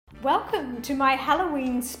Welcome to my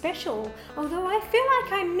Halloween special, although I feel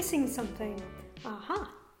like I'm missing something. Aha.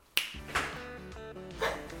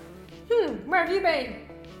 Where have you been?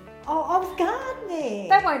 Oh, I was gardening.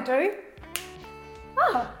 That won't do.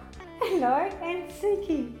 Oh, hello, Aunt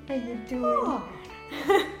Suki. How you doing? Oh,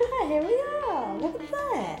 here we are. Look at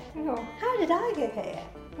that. Oh. How did I get here?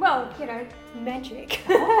 Well, you know, magic.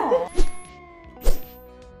 Oh.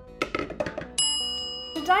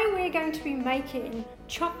 Today we're going to be making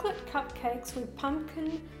chocolate cupcakes with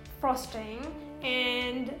pumpkin frosting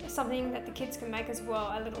and something that the kids can make as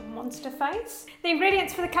well, a little monster face. The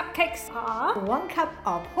ingredients for the cupcakes are 1 cup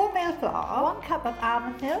of wholemeal flour, 1 cup of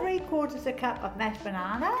almond milk, 3/4 a cup of mashed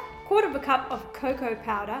banana, 1/4 cup of cocoa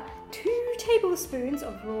powder, 2 tablespoons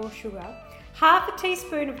of raw sugar, 1/2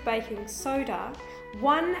 teaspoon of baking soda,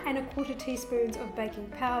 1 1/4 teaspoons of baking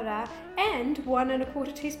powder, and 1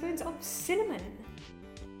 1/4 teaspoons of cinnamon.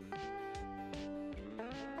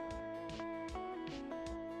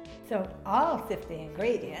 So I'll sift the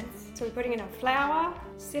ingredients. So we're putting in our flour,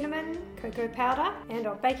 cinnamon, cocoa powder, and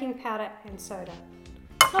our baking powder and soda.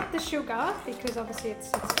 Not the sugar, because obviously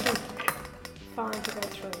it's too fine to go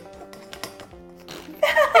through.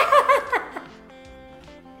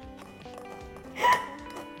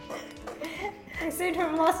 I seem to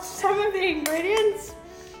have lost some of the ingredients.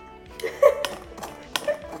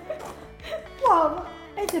 Well,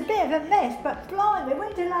 it's a bit of a mess, but blimey,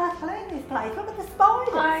 when did I clean this place? Look at the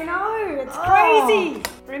spiders. I know, it's crazy.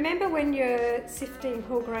 Remember when you're sifting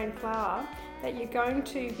wholegrain flour that you're going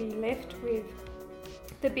to be left with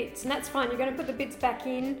the bits, and that's fine. You're going to put the bits back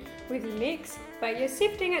in with your mix, but you're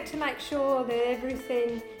sifting it to make sure that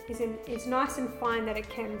everything is nice and fine that it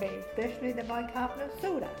can be. Especially the bicarbonate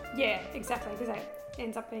soda. Yeah, exactly, because it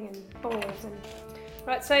ends up being in balls.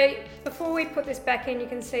 Right, so before we put this back in, you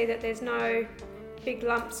can see that there's no big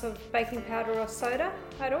lumps of baking powder or soda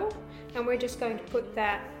at all, and we're just going to put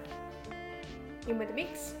that in with the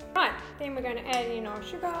mix. Right, then we're going to add in our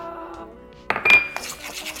sugar.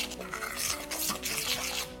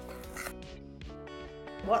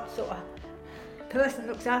 What sort of person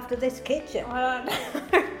looks after this kitchen? I don't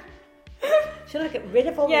know. Should I get rid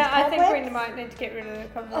of all these Yeah, I cobwebs? think we might need to get rid of the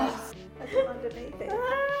cobwebs. That's all underneath it.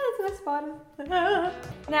 That's my spider.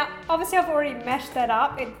 Now, obviously I've already mashed that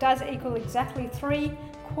up. It does equal exactly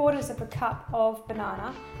 3/4 cup of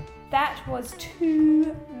banana. That was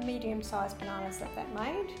 2 medium-sized bananas that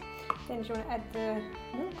made. Then do you want to add the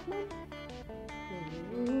milk, Mum?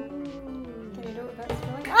 Can you do it without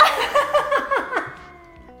spilling?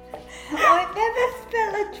 I never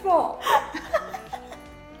spill a drop.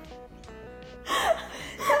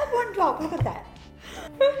 Not one drop, look at that.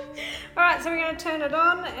 Alright, so we're going to turn it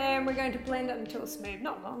on and we're going to blend it until it's smooth.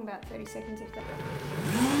 Not long, about 30 seconds if that.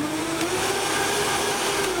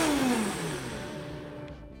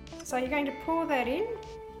 So you're going to pour that in.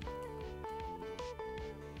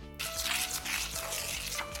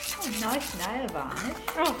 Oh, nice nail varnish.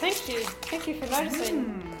 Oh, thank you. Thank you for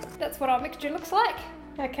noticing. That's what our mixture looks like.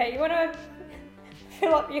 Okay, you want to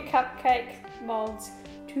fill up your cupcake molds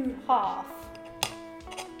to half.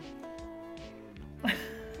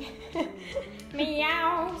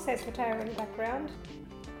 Meow, says Potato in the background.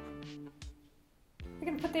 We're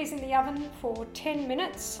going to put these in the oven for 10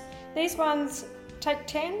 minutes. These ones take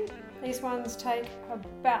 10, these ones take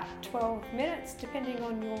about 12 minutes depending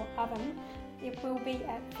on your oven. It will be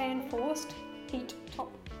at fan forced heat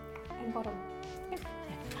top and bottom. Yep.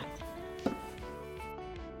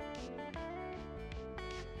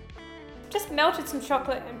 Just melted some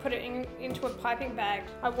chocolate and put it into a piping bag.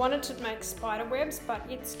 I wanted to make spider webs, but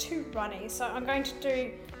it's too runny, so I'm going to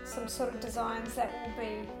do some sort of designs that will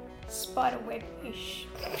be spider web-ish.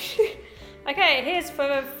 Okay, here's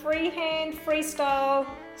for freehand, freestyle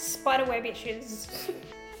spider web-ishes.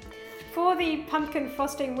 For the pumpkin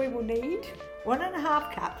frosting, we will need 1.5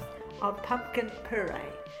 cups of pumpkin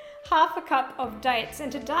puree, 1/2 cup of dates,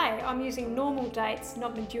 and today I'm using normal dates,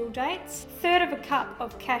 not medjool dates, 1/3 cup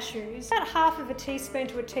of cashews, about 1/2 teaspoon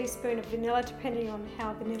to a teaspoon of vanilla, depending on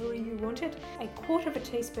how vanilla you want it, 1/4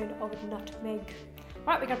 teaspoon of nutmeg.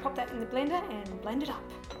 Right, we're going to pop that in the blender and blend it up.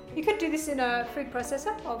 You could do this in a food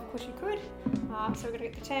processor, of course you could. So we're going to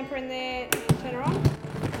get the tamper in there and turn her on.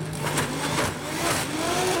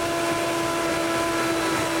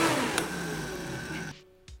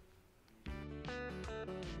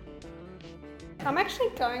 I'm actually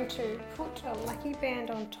going to put a lucky band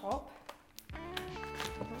on top.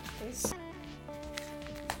 Like this.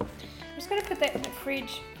 I'm just going to put that in the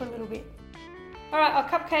fridge for a little bit. Alright, our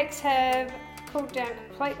cupcakes have cooled down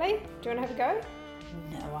completely. Do you want to have a go?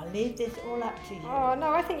 No, I'll leave this all up to you. Oh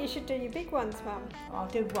no, I think you should do your big ones, Mum. I'll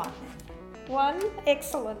do one then. 1.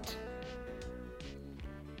 Excellent.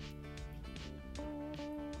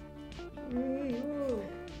 Ooh.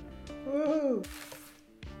 Ooh.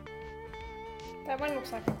 That one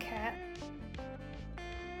looks like a cat.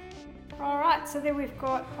 Alright, so there we've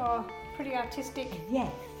got pretty artistic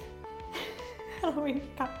Yes. Halloween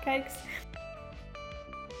cupcakes.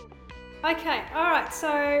 Okay, alright,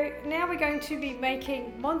 so now we're going to be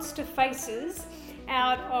making monster faces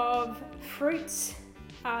out of fruits,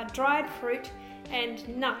 dried fruit and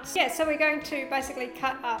nuts. Yeah, so we're going to basically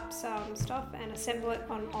cut up some stuff and assemble it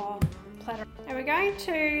on our platter. And we're going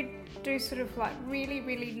to do sort of like really,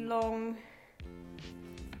 really long,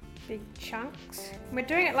 big chunks. We're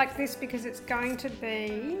doing it like this because it's going to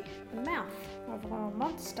be the mouth of a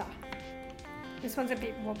monster. This one's a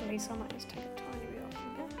bit wobbly, so I might just take a tiny bit off the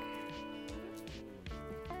back.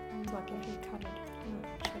 It's like he cut it.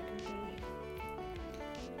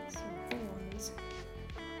 Some thorns.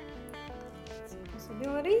 It's a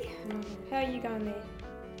possibility. How are you going there?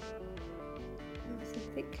 Nice and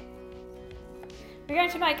thick. We're going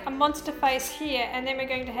to make a monster face here, and then we're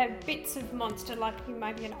going to have bits of monster, like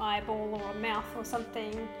maybe an eyeball or a mouth or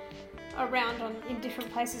something around in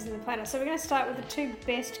different places in the platter. So we're going to start with the 2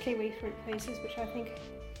 best kiwi fruit pieces, which I think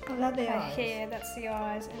I love the eyes. here, that's the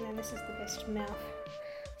eyes, and then this is the best mouth.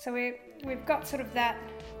 So we've got sort of that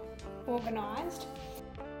organised.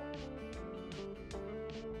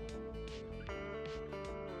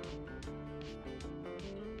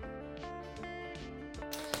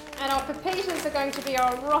 And our pepitas are going to be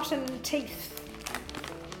our rotten teeth.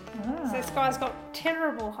 So this guy's got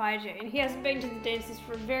terrible hygiene. He hasn't been to the dentist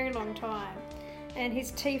for a very long time, and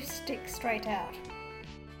his teeth stick straight out.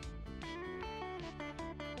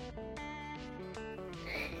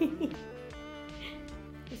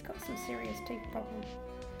 He's got some serious teeth problems.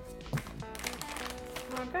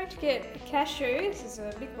 I'm going to get a cashew. This is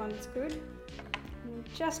a big one, it's good. I'm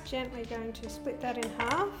just gently going to split that in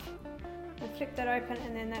half and flip that open,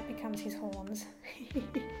 and then that becomes his horns.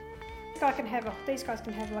 These guys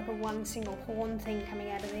can have like a one single horn thing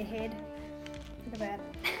coming out of their head. Look at that.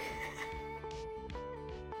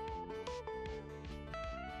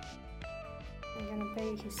 They're going to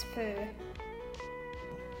be his fur.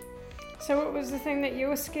 So what was the thing that you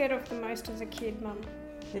were scared of the most as a kid, Mum?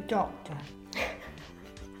 The doctor.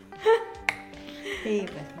 He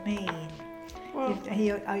was mean. Well,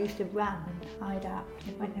 I used to run and hide up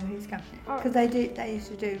if I knew he was coming. Oh. Because they used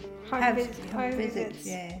to do Home home visits. visits,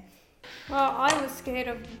 yeah. well, I was scared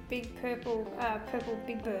of the big purple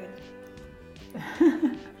big bird.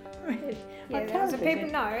 Really? Yeah, there was a people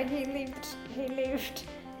know he lived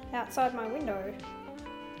outside my window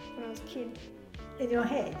when I was a kid. In your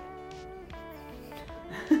head?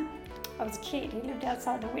 I was a kid, he lived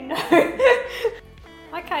outside the window.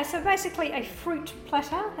 Okay, so basically a fruit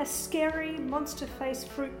platter, a scary monster face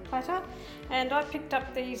fruit platter, and I picked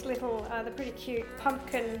up these little, they're pretty cute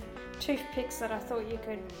pumpkin toothpicks that I thought you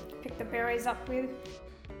could pick the berries up with.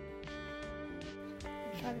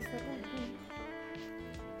 Try this little one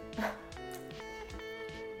here.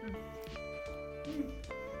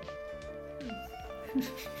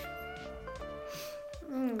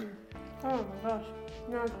 Oh my gosh,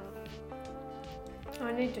 no.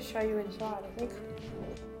 I need to show you inside, I think.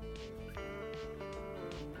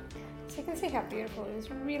 So you can see how beautiful it is.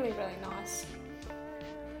 Really, really nice.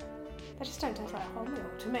 They just don't taste like whole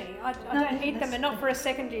milk to me. I don't eat them, and not for a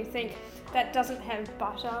second do you think that doesn't have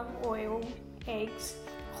butter, oil, eggs,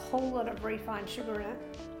 a whole lot of refined sugar in it.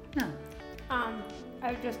 No.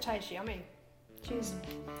 It just tastes yummy. Cheers.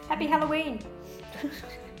 Happy Halloween.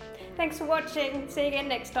 Thanks for watching. See you again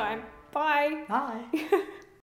next time. Bye. Bye.